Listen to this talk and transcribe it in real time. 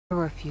There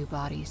were a few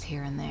bodies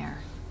here and there,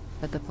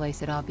 but the place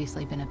had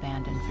obviously been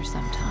abandoned for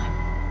some time.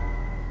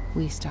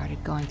 We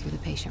started going through the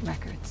patient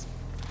records.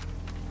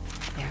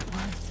 There it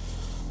was.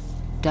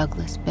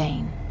 Douglas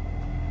Bain,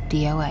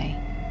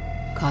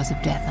 DOA, cause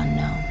of death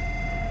unknown.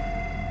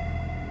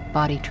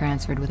 Body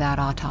transferred without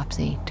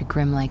autopsy to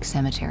Grim Lake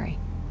Cemetery,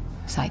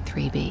 Site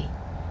 3B,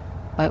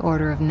 by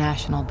order of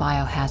National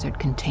Biohazard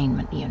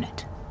Containment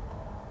Unit.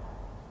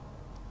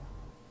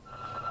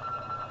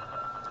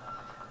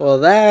 Well,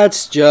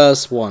 that's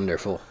just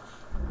wonderful.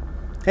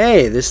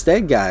 Hey, this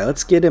dead guy,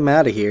 let's get him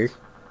out of here.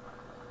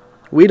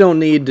 We don't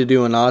need to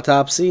do an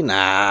autopsy.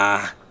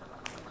 Nah.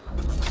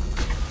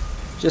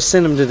 Just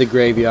send him to the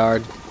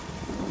graveyard.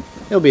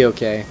 He'll be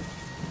okay.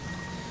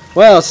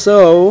 Well,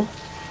 so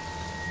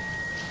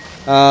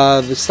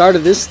the start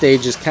of this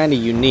stage is kind of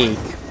unique.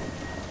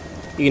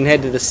 You can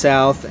head to the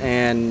south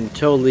and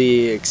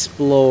totally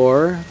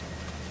explore.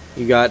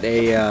 You got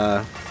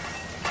a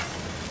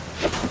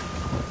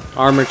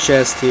armor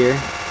chest here.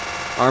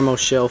 Armo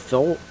shelf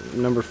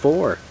number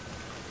 4.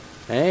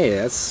 Hey,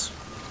 that's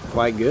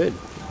quite good.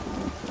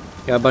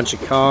 Got a bunch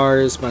of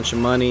cars, bunch of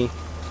money.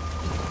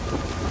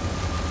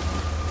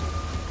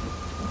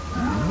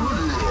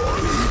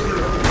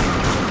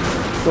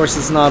 Of course,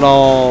 it's not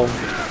all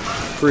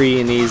free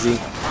and easy.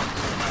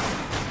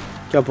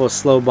 Couple of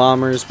slow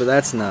bombers, but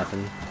that's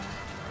nothing.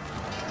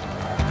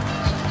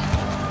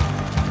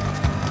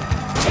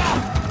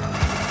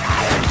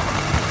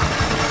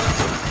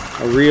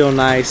 A real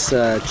nice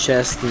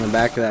chest in the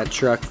back of that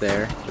truck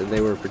there that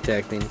they were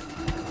protecting.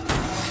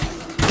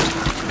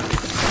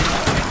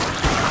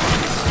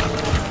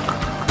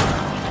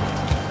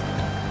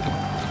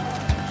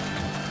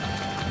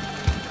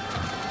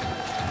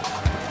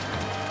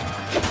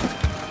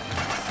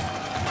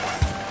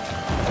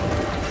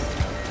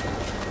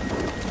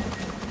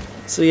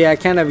 So yeah,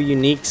 kind of a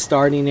unique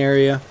starting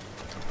area.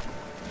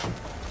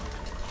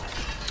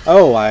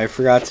 Oh, I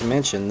forgot to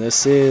mention,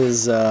 this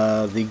is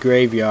the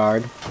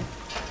graveyard,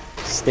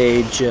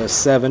 stage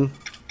 7,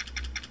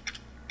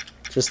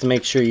 just to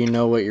make sure you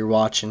know what you're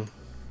watching.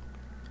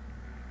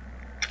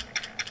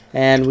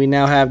 And we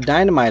now have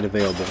dynamite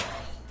available.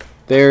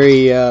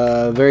 Very,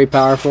 very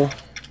powerful.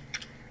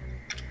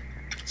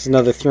 It's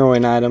another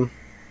throw-in item.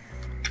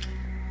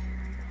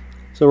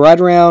 So right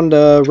around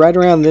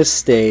this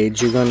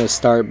stage, you're going to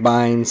start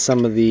buying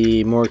some of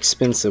the more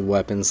expensive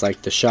weapons,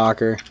 like the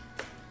shocker,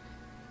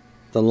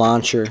 the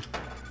launcher.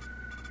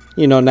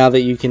 You know, now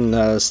that you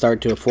can start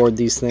to afford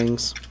these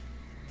things.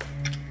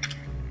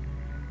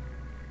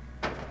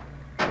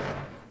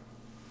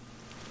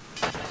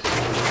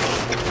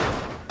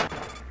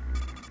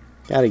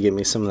 Gotta get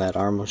me some of that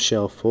Armo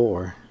Shell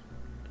 4.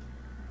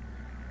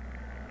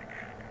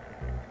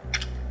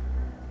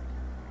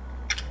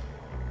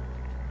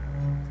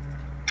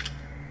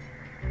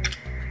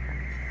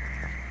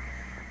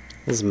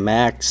 This is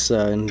max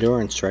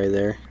endurance right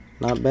there.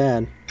 Not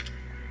bad.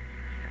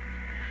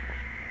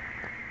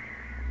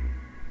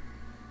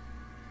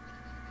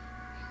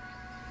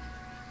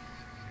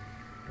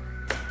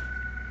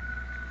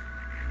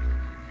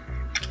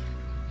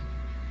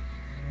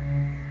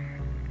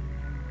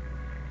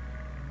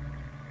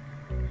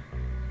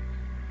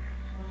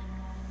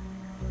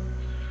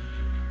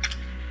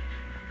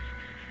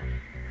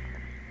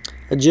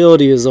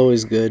 Agility is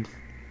always good,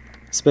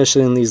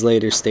 especially in these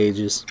later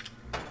stages.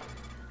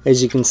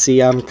 As you can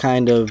see, I'm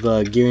kind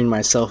of gearing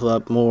myself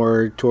up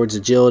more towards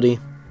agility.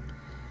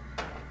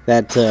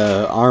 That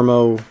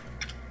Armo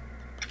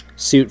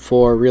Suit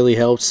 4 really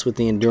helps with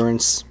the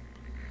endurance.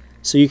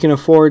 So you can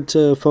afford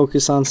to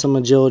focus on some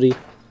agility,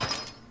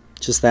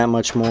 just that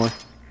much more.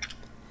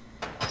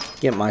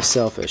 Get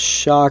myself a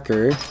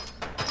shocker,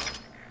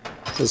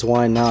 because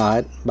why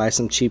not? Buy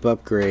some cheap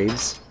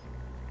upgrades.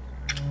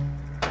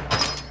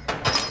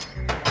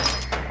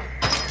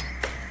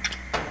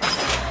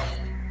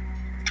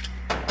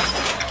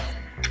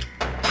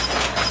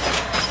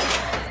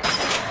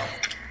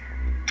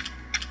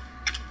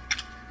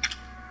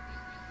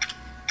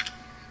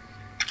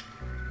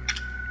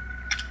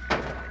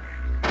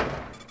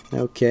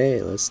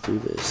 Okay, let's do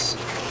this.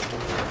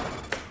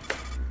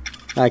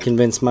 I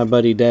convinced my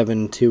buddy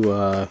Devin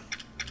to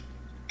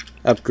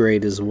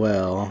upgrade as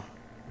well.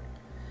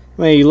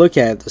 When you look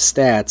at the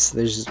stats,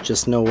 there's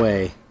just no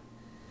way.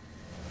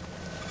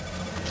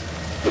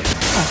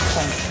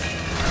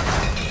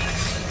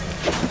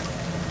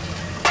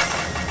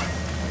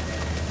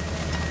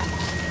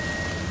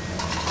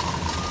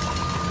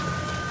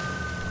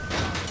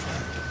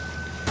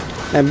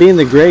 Now, being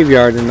the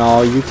graveyard and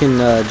all, you can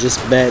just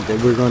bet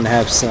that we're going to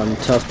have some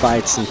tough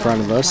fights in front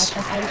of us.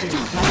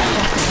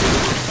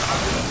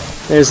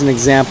 There's an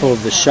example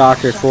of the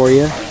shocker for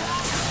you.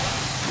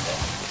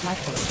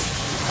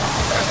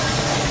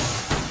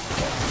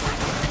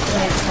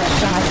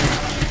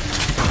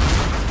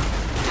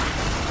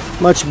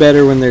 Much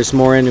better when there's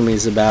more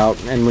enemies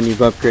about and when you've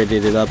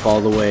upgraded it up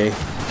all the way.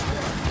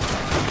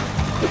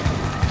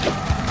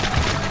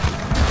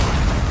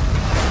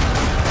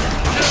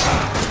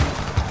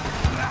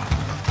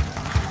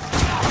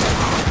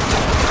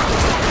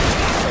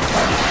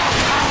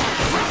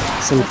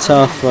 Some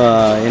tough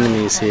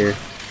enemies here.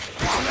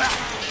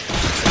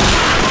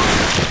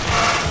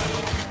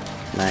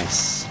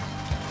 Nice.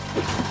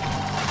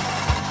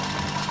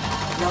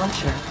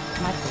 Launcher.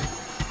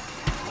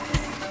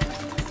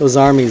 Those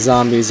army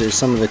zombies are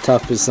some of the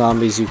toughest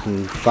zombies you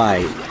can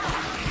fight.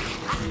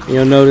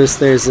 You'll notice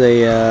there's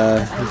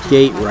a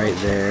gate right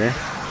there.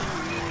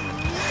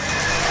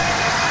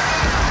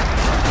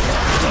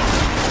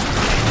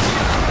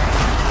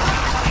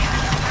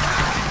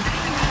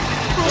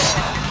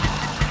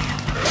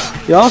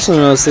 You also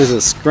notice there's a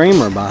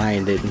screamer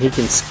behind it, and he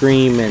can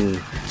scream and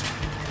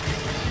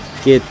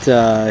get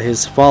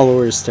his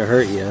followers to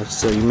hurt you,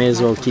 so you may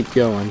as well keep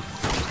going.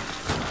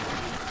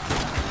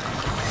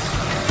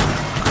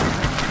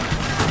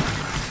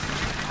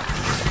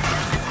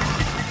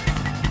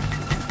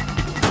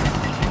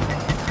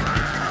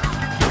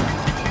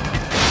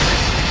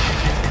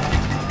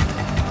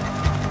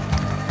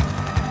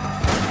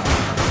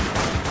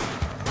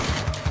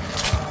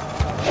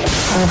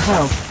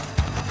 Help.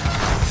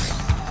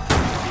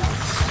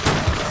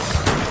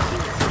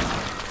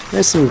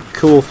 There's some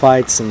cool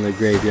fights in the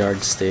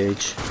graveyard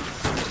stage.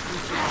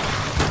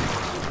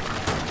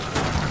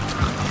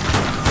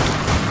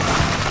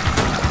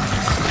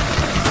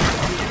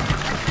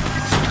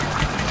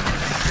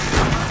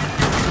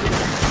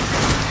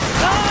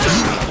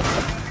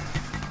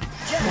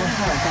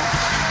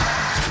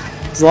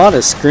 There's a lot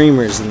of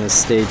screamers in this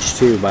stage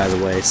too, by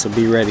the way, so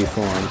be ready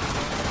for them.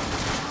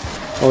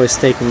 Always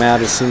take them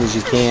out as soon as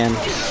you can.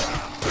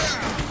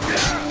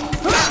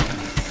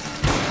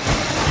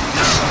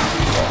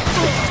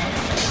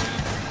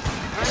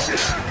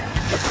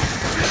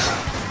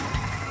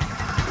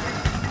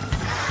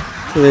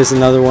 So there's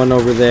another one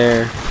over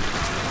there.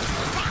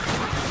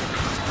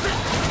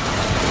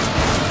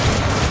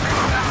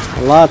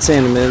 Lots of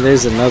enemy.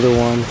 There's another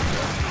one.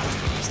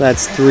 So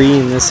that's 3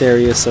 in this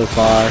area so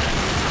far.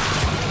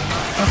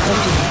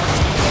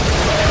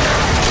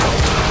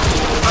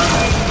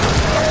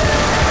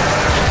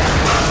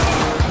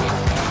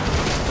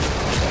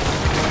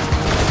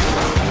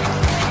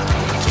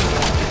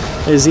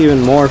 There's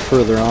even more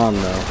further on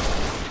though.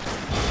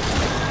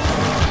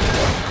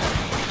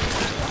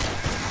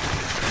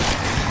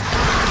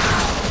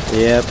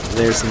 Yep,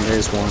 there's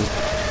one.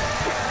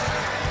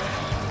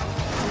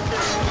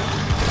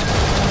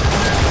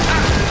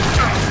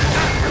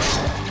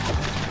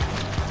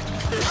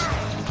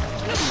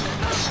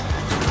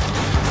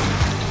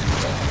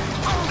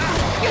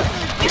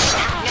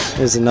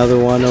 There's another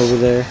one over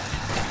there.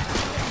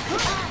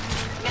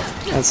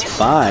 That's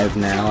 5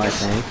 now, I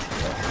think.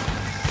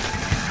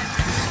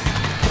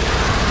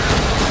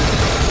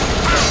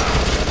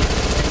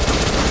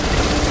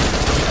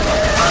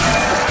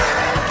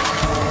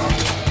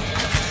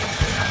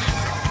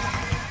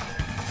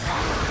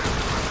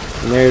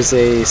 And there's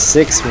a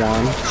 6th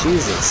one.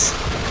 Jesus.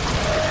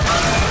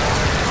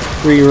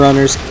 3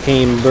 runners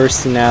came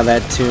bursting out of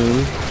that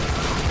tomb.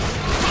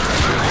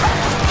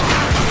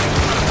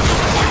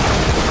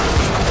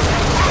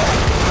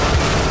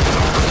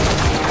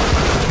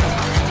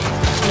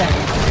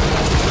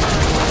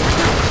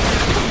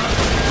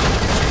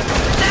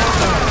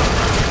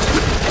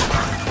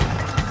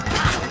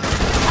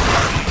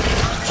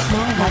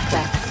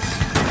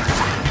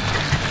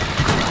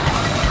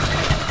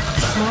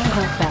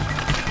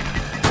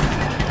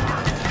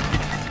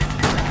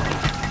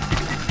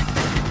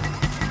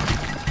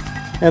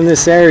 In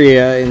this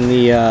area, in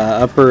the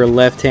upper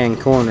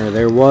left-hand corner,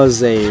 there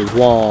was a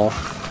wall,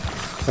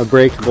 a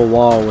breakable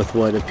wall with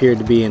what appeared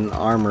to be an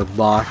armor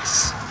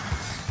box.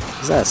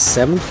 Is that a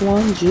 7th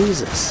one?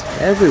 Jesus,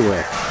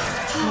 everywhere.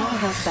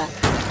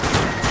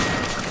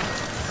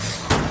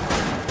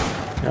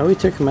 Oh, we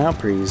took him out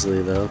pretty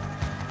easily, though.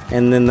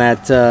 And then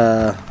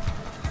that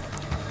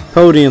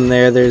podium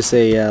there, there's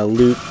a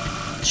loot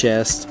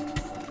chest.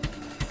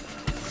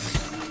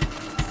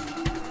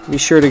 Be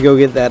sure to go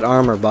get that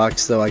armor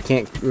box, though. I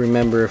can't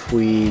remember if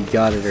we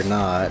got it or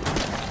not.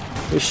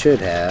 We should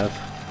have.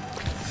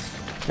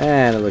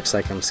 And it looks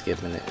like I'm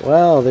skipping it.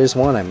 Well, there's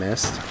one I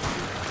missed.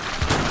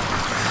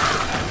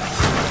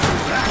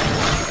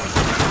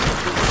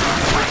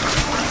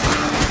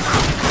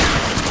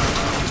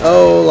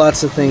 Oh,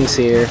 lots of things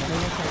here.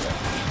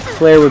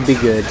 Flare would be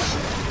good.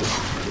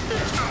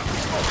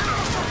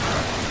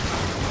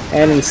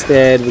 And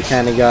instead, we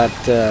kind of got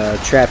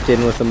trapped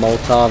in with a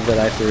Molotov that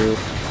I threw.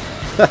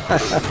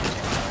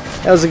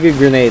 That was a good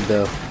grenade,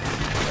 though.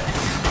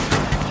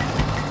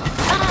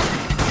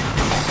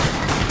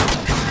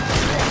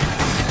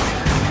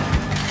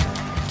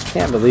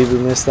 Can't believe we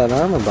missed that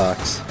armor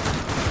box.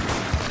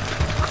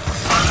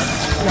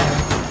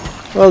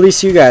 Well, at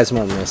least you guys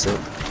won't miss it.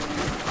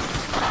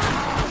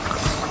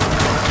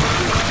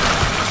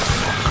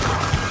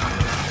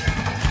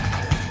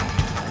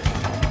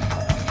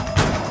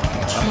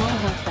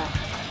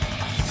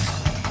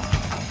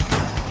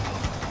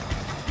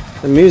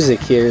 The music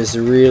here is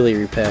really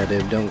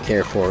repetitive, don't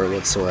care for it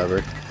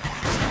whatsoever.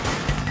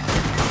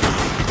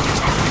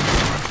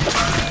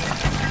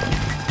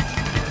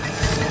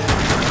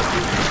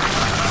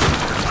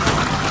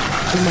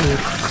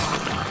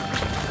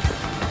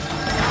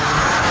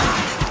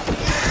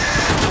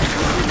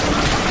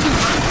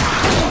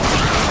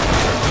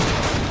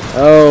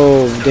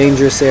 Oh,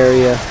 dangerous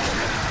area.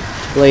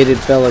 Bladed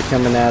fella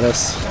coming at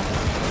us.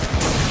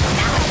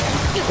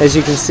 As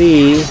you can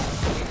see,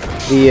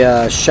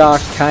 the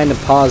shock kind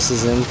of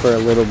pauses him for a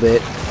little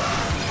bit.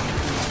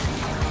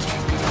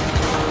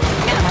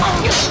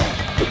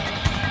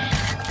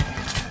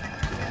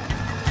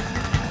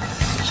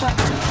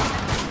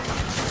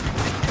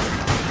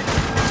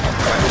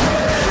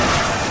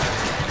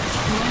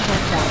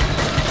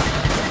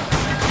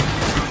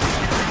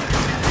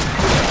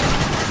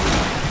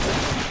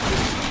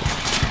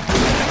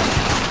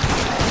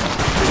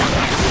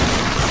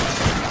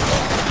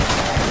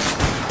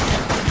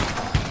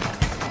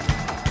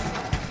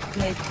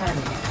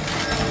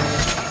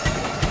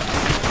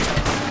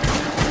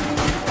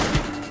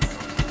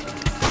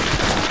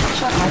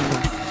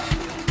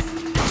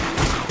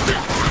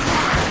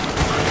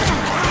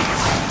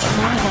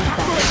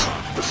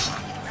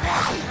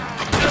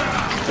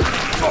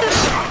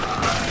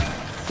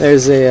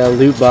 There's a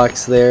loot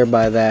box there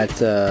by that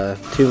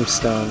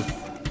tombstone.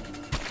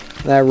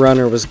 That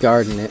runner was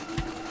guarding it.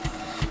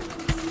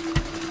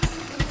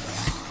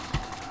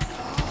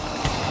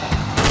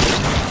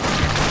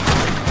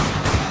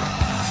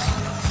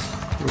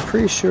 I'm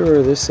pretty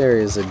sure this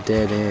area is a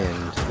dead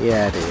end.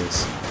 Yeah, it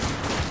is.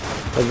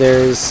 But there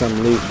is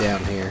some loot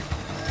down here.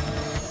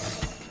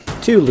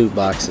 2 loot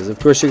boxes. Of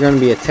course, you're going to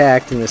be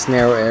attacked in this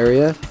narrow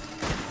area.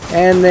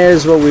 And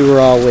there's what we were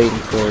all waiting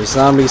for.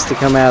 Zombies to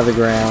come out of the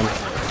ground.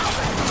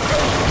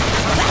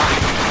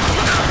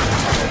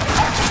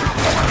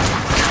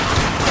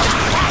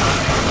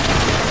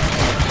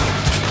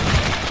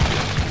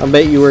 I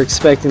bet you were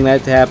expecting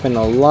that to happen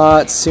a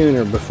lot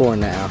sooner before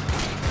now.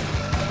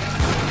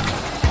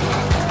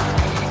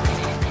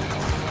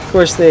 Of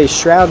course, they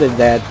shrouded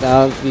that,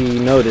 you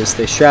notice,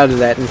 they shrouded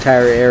that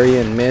entire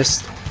area in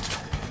mist,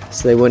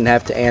 so they wouldn't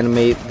have to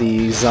animate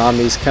the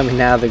zombies coming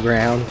out of the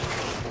ground.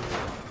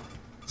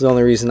 It's the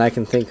only reason I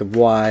can think of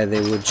why they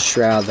would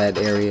shroud that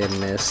area in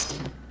mist.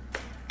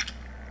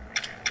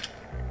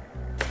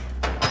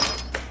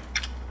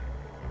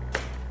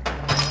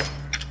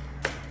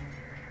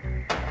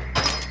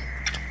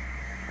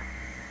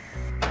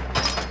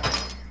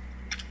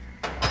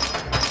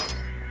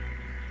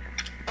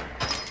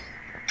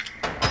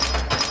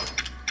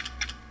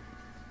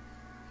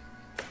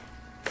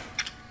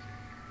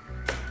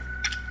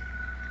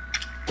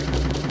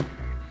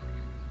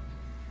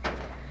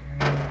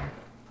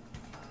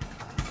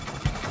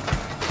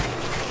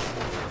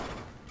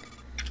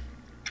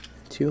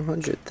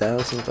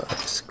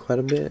 $200,000, quite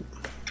a bit.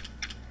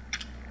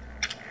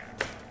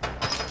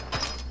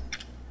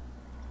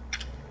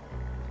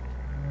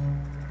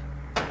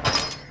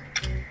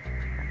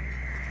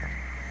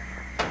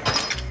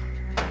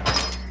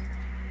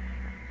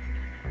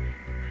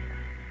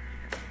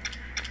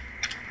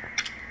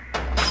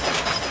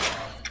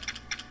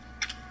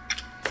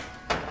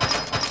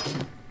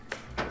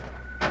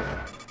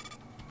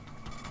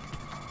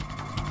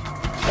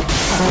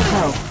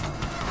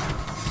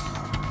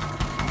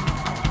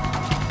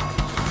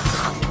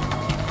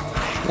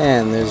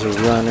 And there's a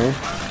runner.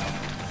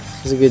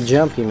 It's a good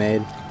jump he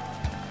made.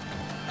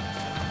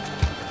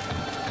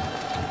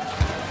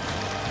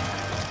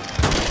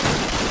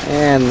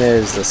 And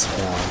there's the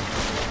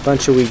spawn.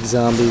 Bunch of weak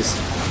zombies.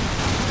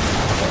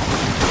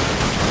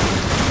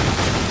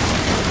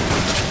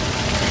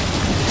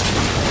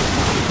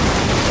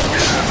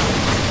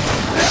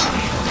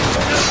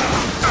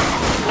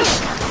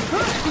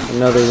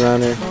 Another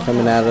runner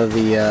coming out of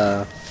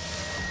the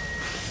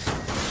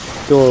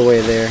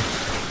doorway there.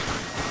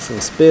 Some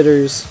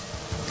spitters.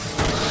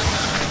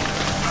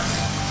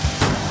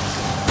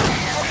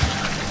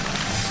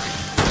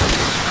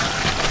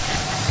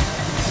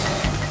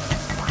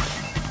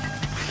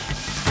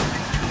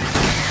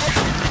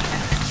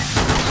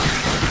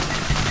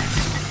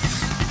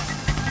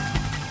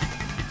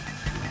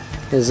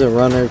 There's a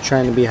runner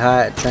trying to be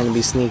hot, trying to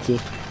be sneaky.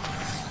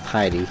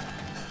 Heidi.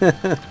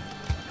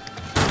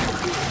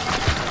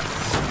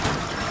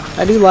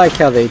 I do like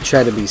how they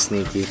try to be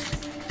sneaky.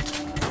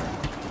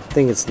 I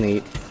think it's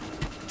neat.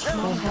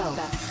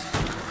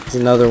 There's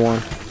another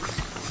one.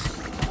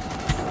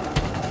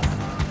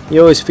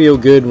 You always feel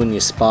good when you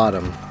spot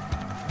them.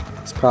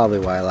 That's probably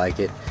why I like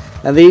it.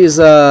 Now these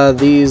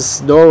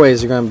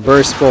doorways are going to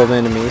burst full of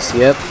enemies.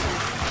 Yep.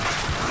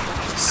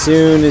 As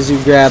soon as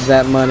you grab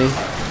that money.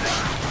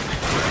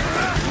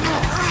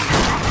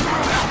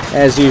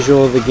 As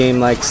usual, the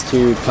game likes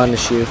to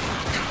punish you.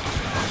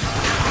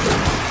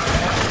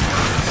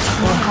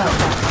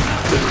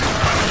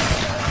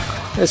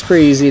 That's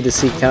pretty easy to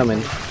see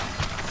coming.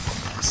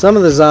 Some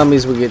of the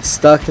zombies will get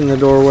stuck in the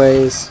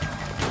doorways,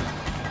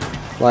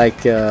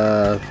 like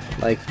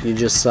you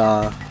just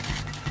saw.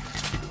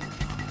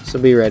 So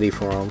be ready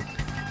for them.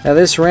 Now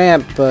this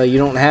ramp, you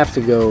don't have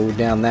to go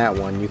down that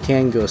one. You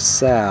can go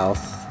south.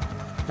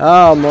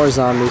 Oh, more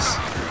zombies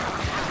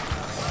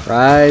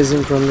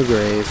rising from the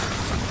grave.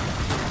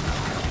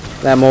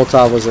 That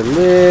Molotov was a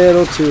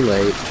little too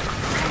late.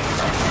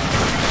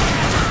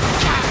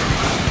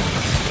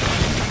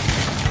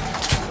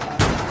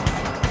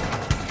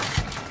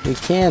 You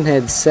can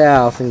head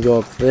south and go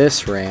up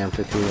this ramp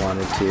if you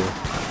wanted to.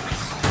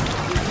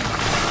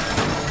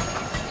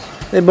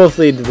 They both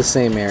lead to the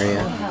same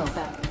area.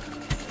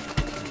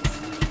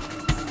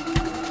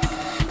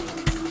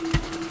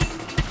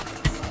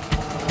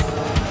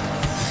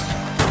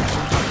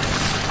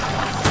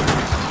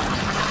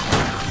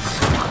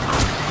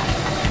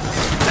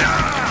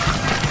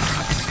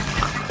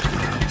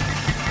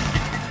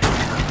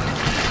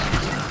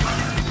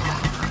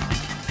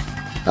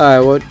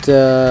 Alright,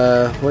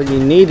 what you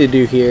need to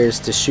do here is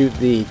to shoot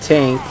the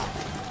tank.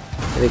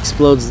 It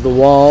explodes the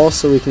wall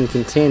so we can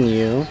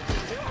continue.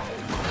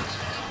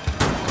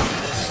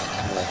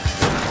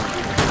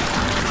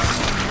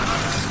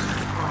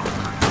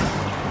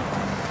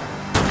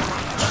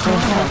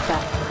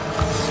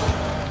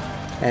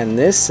 And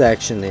this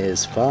section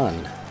is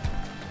fun.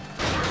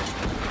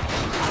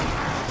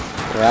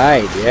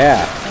 Right,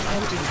 yeah.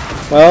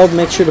 Well,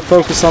 make sure to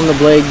focus on the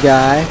blade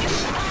guy.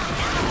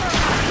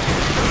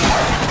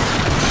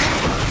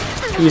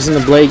 Using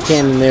the blade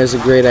cannon there is a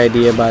great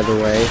idea, by the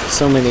way.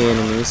 So many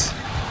enemies.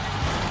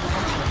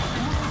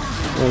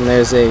 And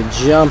there's a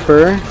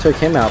jumper. Took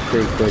him out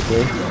pretty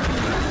quickly.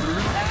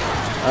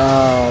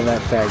 Oh,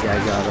 that fat guy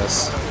got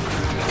us.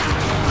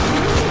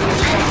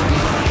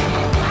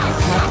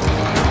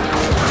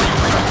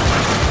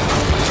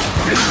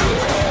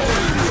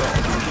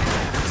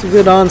 It's a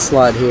good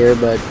onslaught here,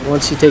 but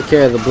once you take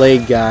care of the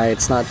blade guy,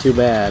 it's not too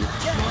bad.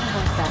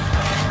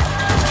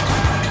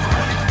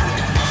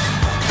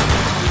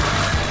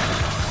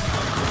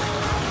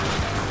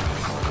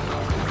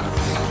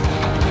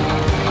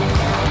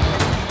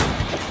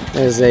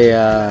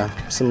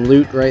 There's some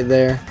loot right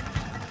there,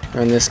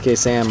 or in this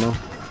case ammo.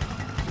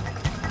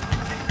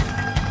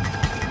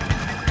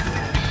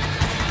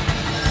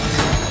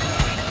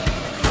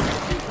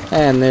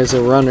 And there's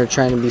a runner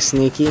trying to be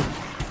sneaky.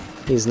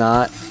 He's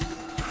not.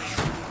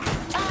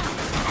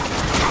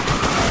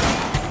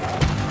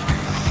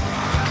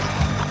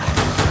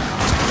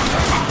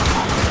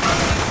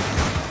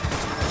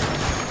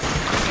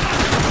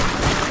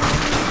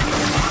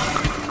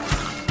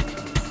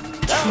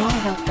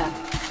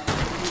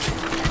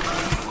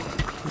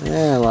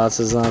 Yeah, lots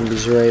of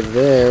zombies right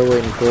there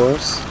waiting for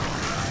us.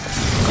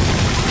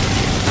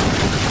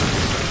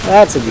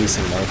 That's a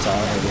decent Molotov,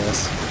 I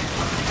guess.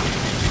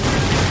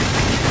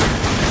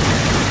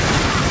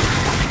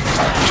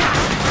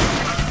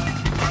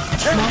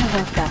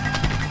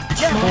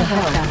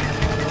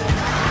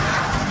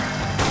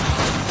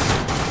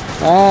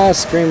 Ah,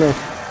 Screamer.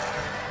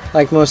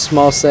 Like most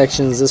small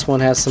sections, this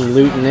one has some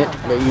loot in it,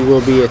 but you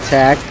will be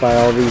attacked by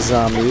all these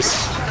zombies.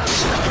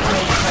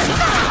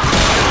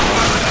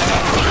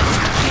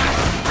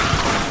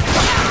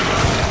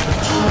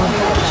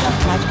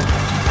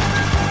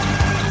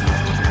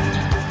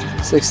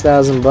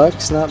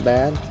 $6,000, not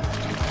bad.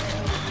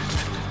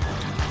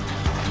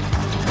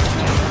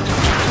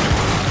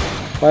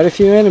 Quite a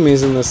few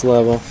enemies in this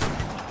level.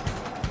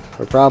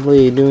 We're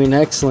probably doing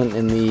excellent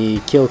in the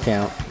kill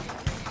count.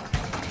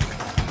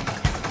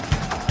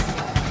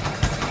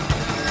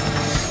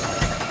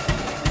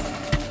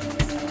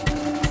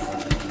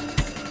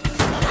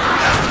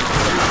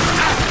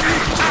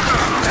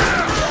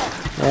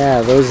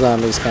 Yeah, those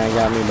zombies kind of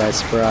got me by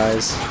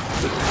surprise.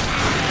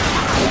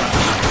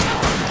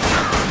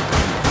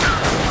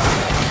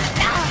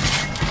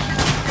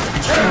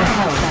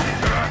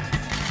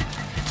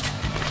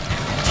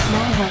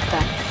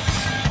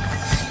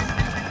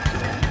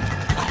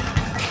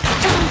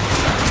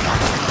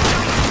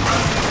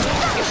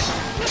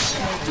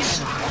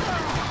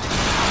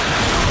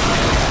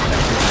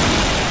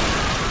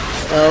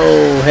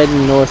 Oh,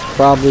 heading north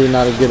probably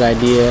not a good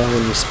idea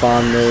when you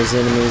spawn those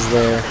enemies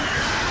there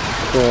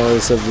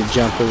because of the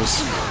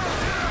jumpers.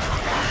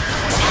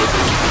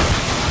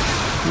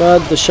 But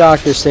the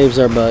shocker saves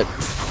our butt.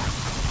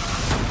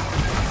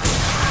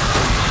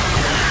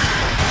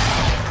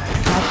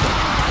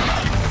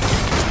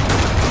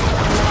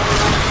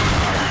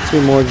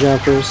 Two more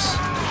jumpers.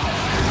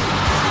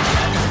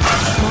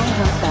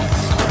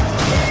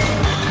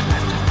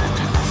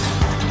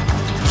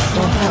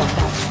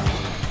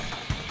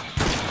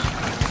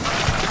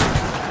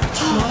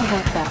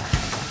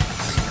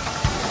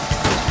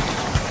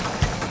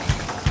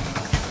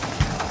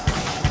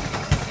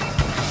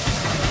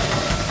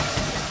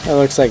 It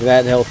looks like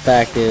that health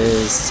pack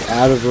is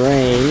out of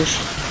range.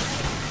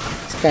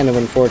 It's kind of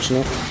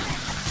unfortunate.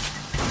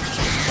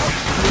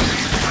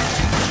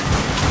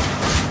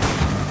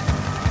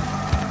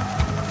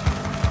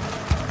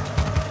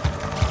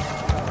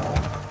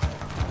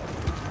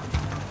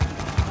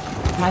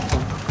 My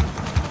phone.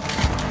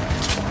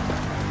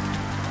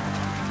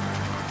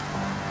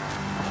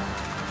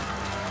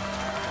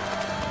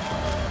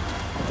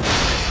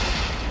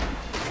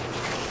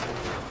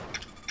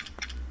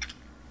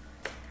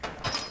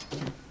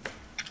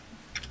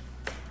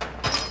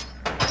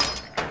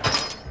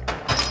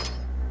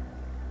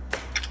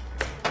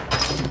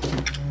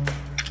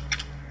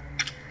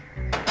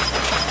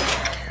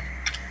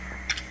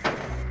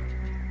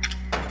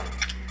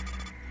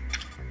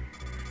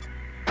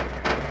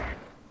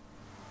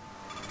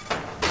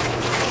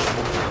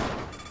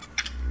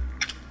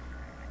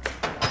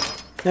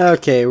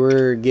 Okay,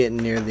 we're getting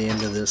near the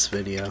end of this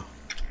video.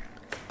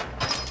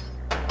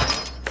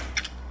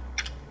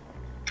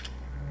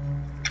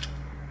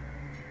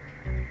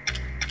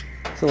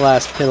 It's the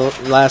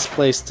last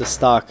place to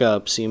stock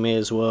up, so you may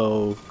as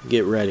well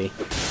get ready.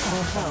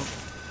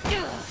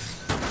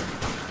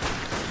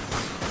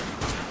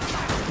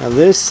 Now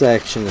this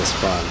section is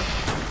fun.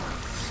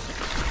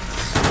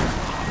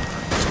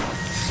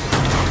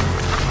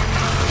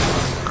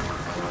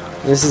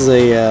 This is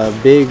a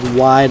big,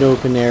 wide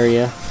open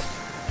area.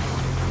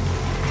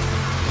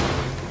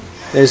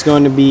 There's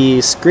going to be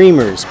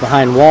screamers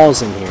behind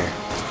walls in here.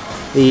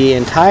 The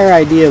entire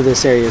idea of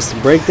this area is to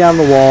break down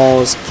the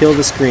walls, kill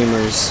the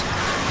screamers.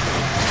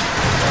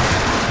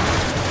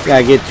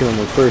 Gotta get to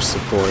them first,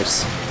 of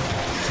course.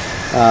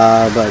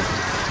 But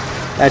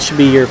that should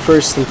be your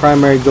first and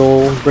primary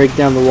goal. Break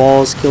down the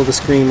walls, kill the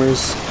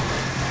screamers.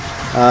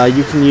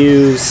 You can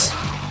use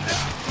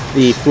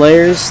the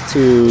flares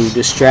to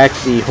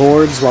distract the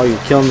hordes while you're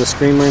killing the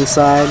screamer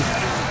inside.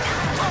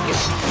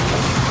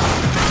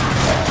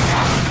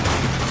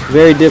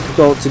 Very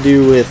difficult to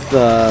do with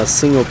a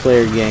single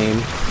player game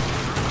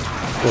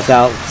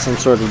without some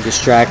sort of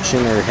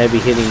distraction or heavy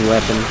hitting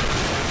weapon.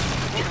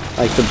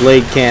 Like the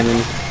blade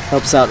cannon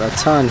helps out a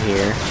ton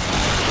here.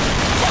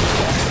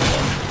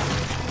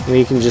 And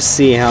you can just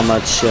see how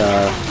much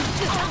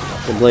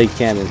the blade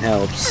cannon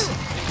helps.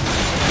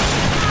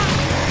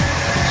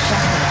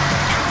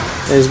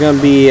 There's going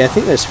to be, I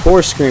think there's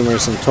 4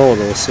 screamers in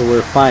total, so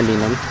we're finding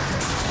them.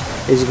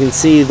 As you can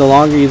see, the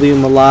longer you leave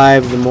them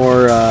alive, the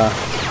more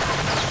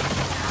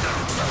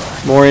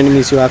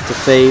enemies you have to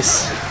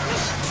face.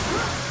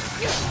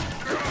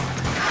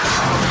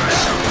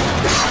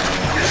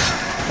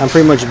 I'm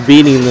pretty much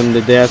beating them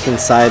to death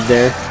inside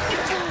there.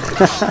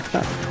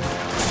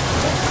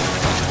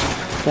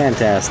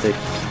 Fantastic.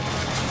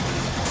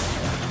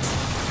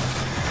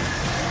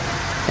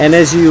 And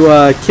as you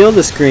kill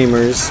the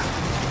screamers,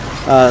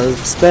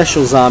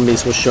 special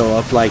zombies will show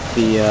up, like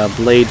the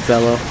blade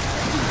fellow.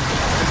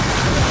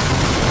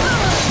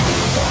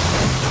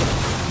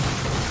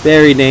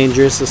 Very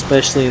dangerous,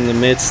 especially in the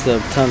midst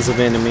of tons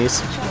of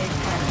enemies.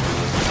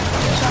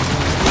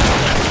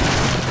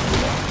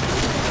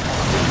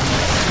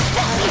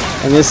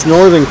 In this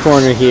northern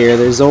corner here,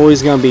 there's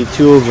always going to be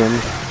 2 of them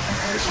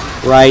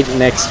right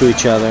next to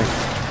each other.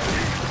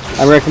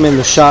 I recommend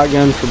the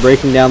shotgun for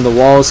breaking down the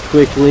walls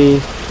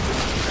quickly.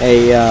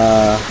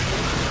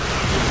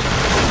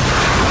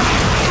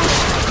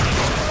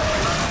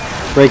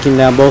 Breaking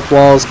down both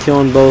walls,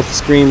 killing both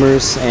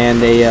screamers,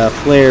 and a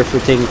flare for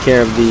taking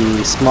care of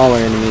the smaller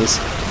enemies.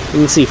 You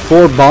can see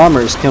 4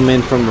 bombers come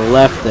in from the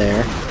left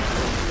there.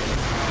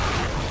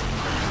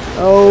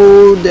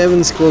 Oh,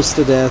 Devin's close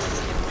to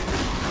death.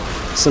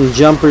 Some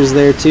jumpers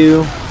there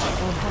too.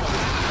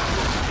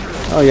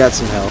 Oh, he got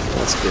some health.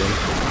 That's good.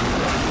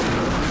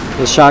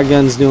 The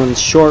shotgun's doing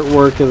short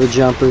work of the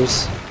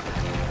jumpers.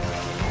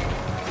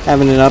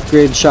 Having an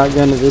upgraded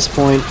shotgun at this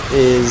point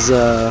is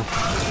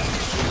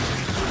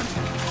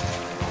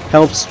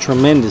helps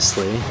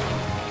tremendously.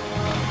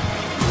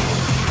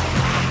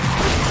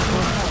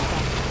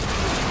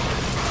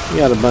 You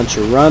got a bunch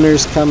of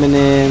runners coming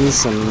in,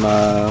 some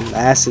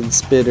acid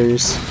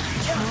spitters.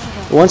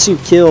 Once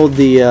you've killed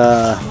the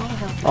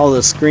all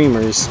the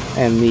screamers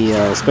and the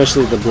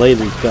especially the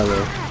bladed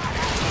fellow,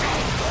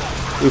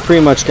 we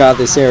pretty much got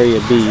this area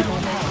beat.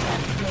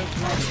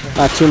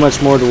 Not too much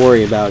more to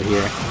worry about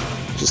here.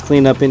 Just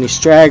clean up any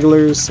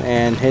stragglers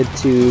and head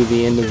to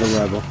the end of the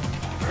level.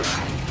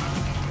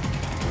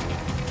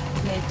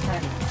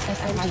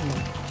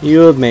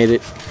 You have made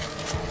it.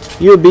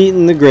 You have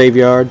beaten the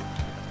graveyard.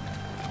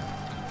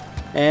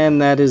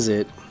 And that is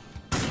it.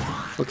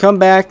 We'll come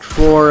back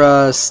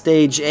for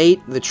stage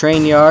 8, the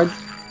train yard.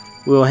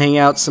 We'll hang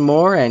out some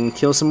more and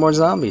kill some more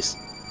zombies.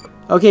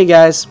 Okay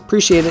guys,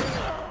 appreciate it.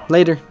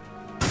 Later.